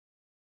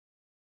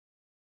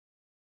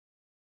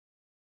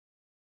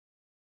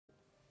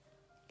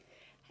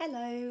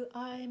Hello,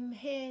 I'm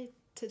here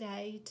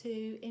today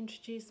to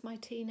introduce my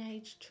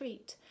Teenage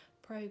Treat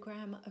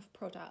programme of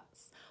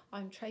products.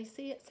 I'm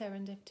Tracy at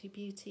Serendipity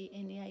Beauty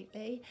in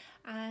Yateley,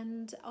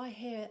 and I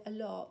hear a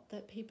lot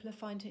that people are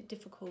finding it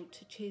difficult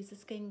to choose a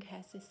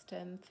skincare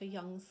system for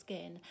young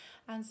skin,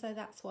 and so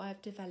that's why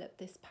I've developed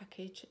this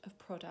package of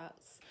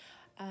products.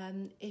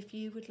 If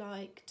you would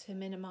like to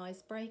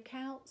minimise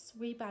breakouts,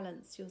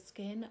 rebalance your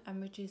skin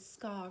and reduce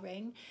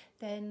scarring,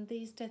 then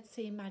these Dead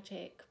Sea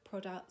Magic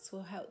products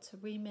will help to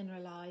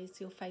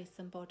remineralise your face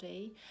and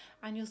body,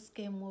 and your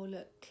skin will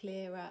look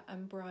clearer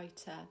and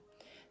brighter.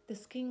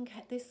 This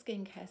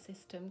skincare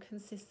system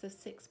consists of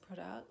 6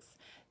 products.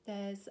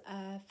 There's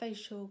a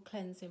facial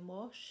cleansing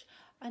wash,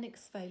 an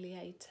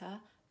exfoliator,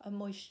 a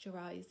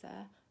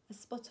moisturiser, a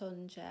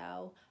spot-on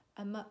gel,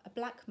 a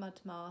black mud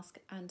mask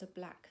and a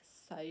black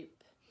soap.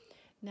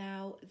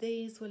 Now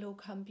these will all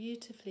come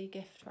beautifully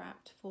gift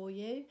wrapped for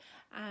you,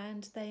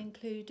 and they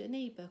include an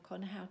ebook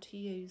on how to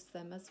use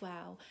them as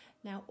well.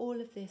 Now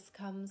all of this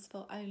comes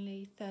for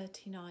only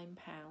 £39.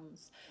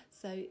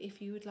 So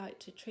if you would like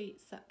to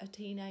treat a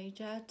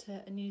teenager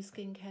to a new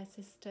skincare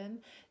system,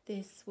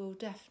 this will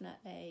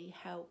definitely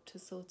help to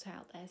sort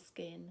out their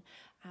skin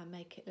and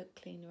make it look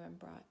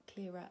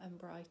clearer and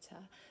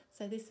brighter.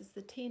 So this is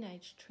the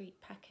Teenage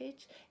Treat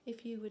package.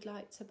 If you would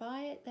like to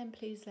buy it, then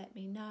please let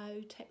me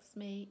know, text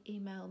me,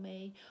 email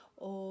me,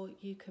 or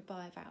you could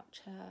buy a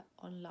voucher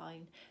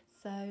online.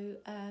 So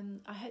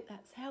I hope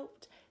that's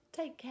helped.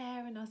 Take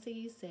care and I'll see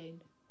you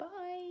soon.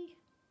 Bye.